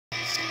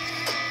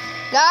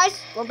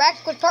Guys, we're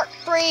back with part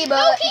 3, but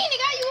No, Keen, it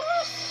got you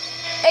off.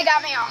 it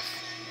got me off.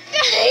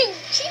 Dang,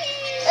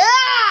 jeez.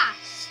 Ah!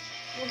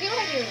 Well, get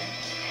right here.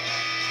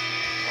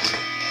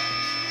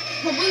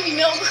 The movie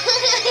milk.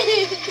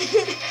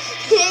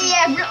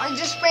 Yeah, really,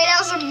 just sprayed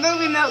out some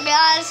movie milk,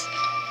 guys.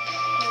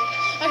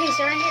 Okay,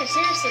 so right here,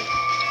 seriously.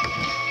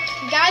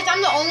 Guys,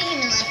 I'm the only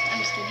human left. I'm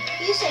just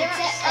kidding. You said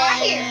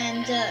Right here.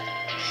 and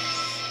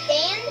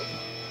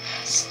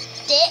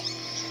Stit.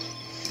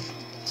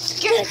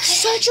 That's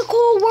such a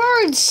cool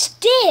word,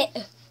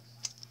 stit.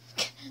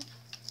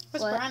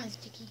 What's What? brown and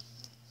sticky?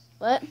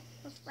 What?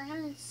 What's brown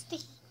and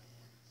sticky?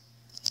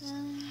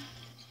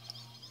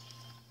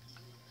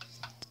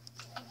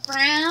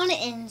 Brown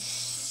and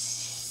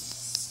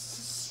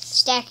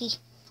Stacky.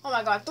 oh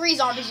my god, 3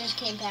 zombies just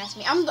came past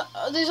me.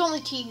 There's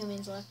only 2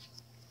 humans left.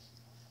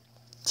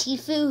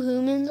 Tifu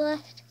humans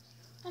left.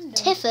 I'm done.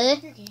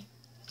 Tifa. You're gay.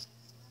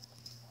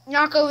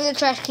 Knock over the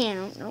trash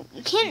can. Nope.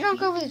 You can't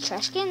knock over the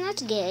trash can.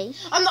 That's gay.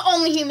 I'm the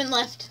only human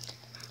left.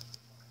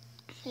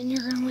 And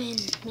you're gonna win,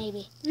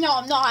 maybe. No,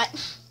 I'm not.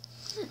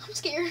 I'm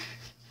scared.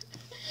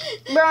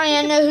 Brownie,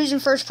 I know who's in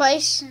first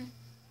place.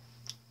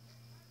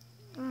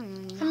 How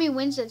many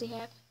wins does he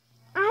have?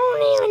 I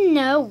don't even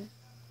know.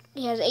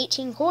 He has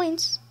 18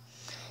 coins.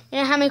 You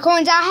know how many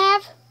coins I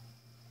have?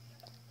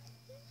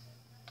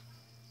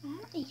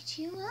 I'll eat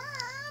you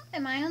up.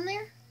 Am I on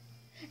there?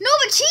 No,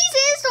 but Cheese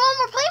is the one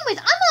we're playing with.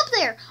 I'm up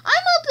there.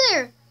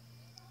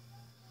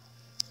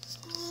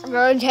 I'm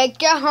gonna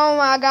take you home.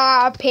 I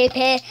got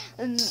Pepe.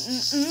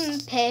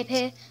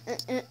 Pepe.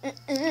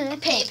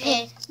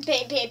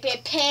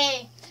 Pay.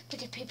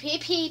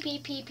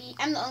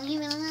 I'm the only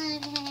human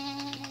alive.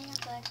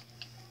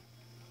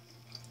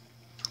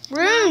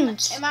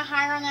 Runes. Am I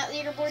higher on that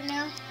leaderboard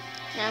now?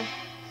 No.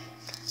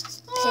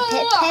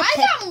 I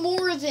got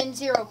more than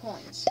 0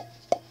 coins.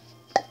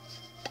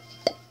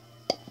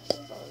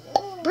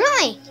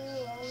 Really?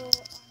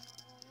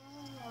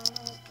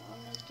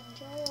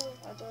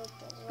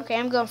 Okay,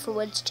 I'm going for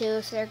woods too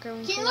if they're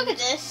going Can you for look at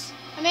this?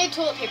 I made a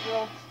toilet paper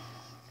roll.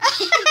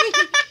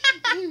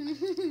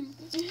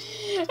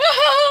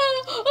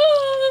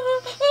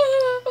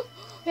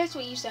 That's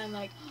what you sound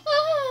like.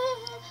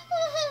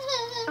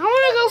 I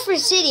want to go for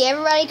city.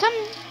 Everybody, come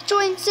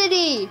join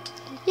city.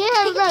 Yeah,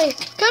 everybody,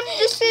 come to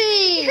the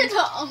city. You're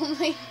the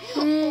only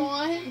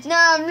one. No,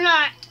 I'm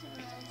not.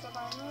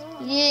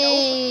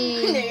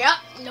 Yay. Yep.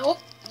 Nope.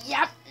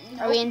 Yep.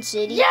 Are we in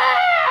city?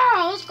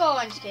 Yeah. Let's go.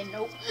 I'm just kidding.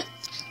 Nope.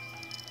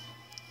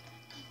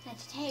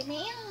 Let's take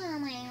me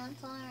on my own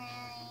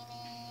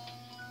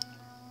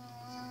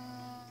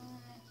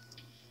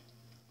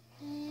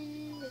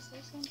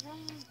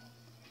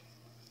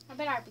I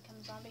bet I'd become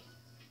a zombie.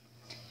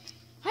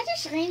 Why is your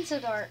screen so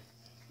dark?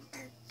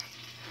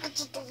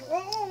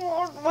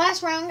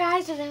 Last round,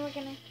 guys, and then we're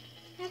gonna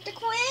have to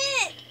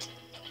quit.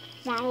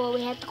 Well,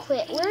 we have to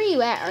quit. Where are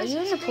you at? Are you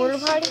in the porta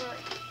potty?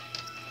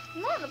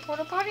 I'm not in the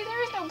porta potty.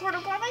 There is no porta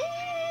potty.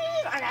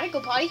 I gotta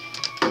go potty.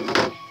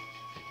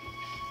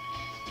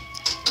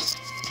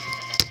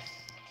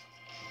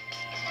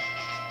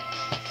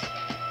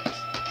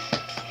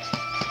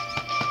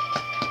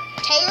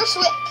 Taylor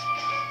Swift.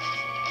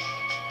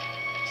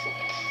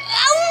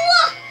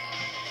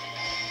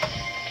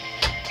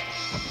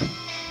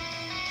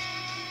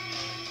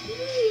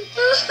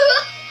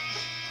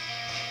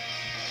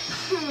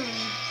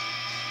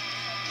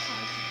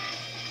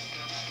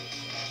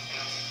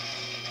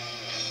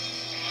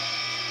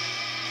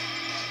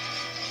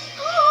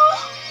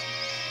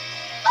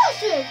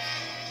 Awesome.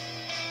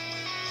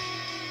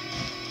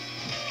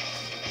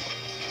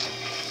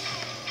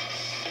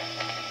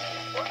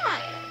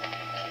 What?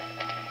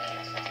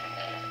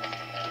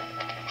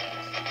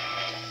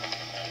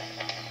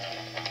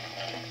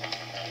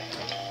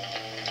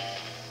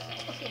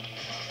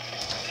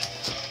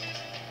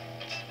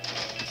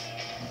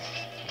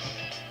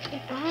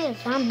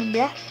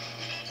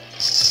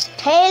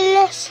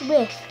 Taylor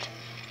Swift.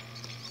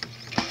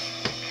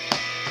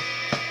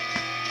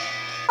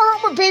 Oh,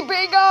 my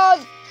pee-pee,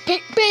 guys.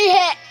 Pee-pee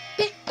hat.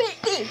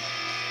 Pee-pee.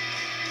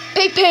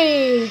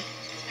 Pee-pee.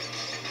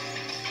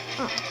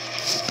 Oh.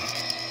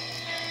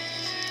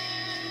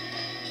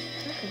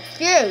 I'm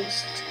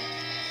confused.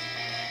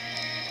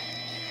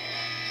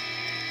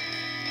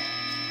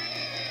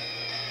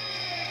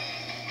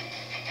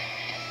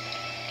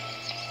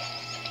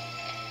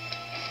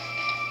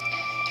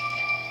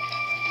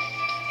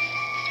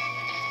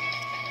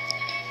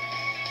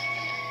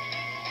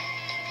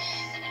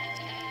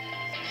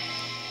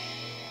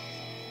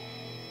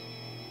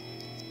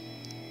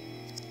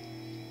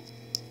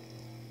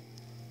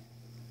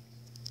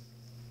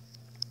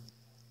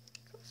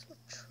 So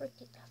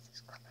tricky about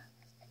this crap.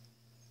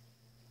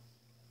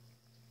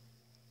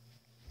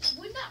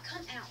 Would not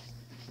come out.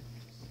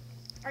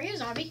 Are you a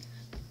zombie?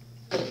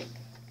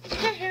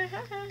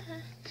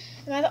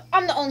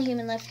 I'm the only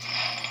human left.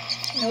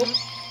 Nope.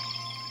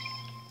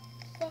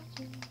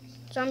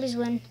 Zombies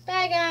win.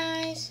 Bye,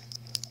 guys.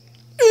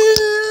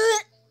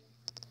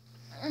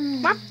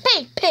 My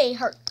pee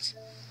hurts.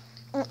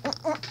 You in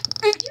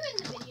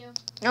the video?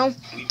 No.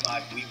 We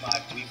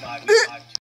vibe.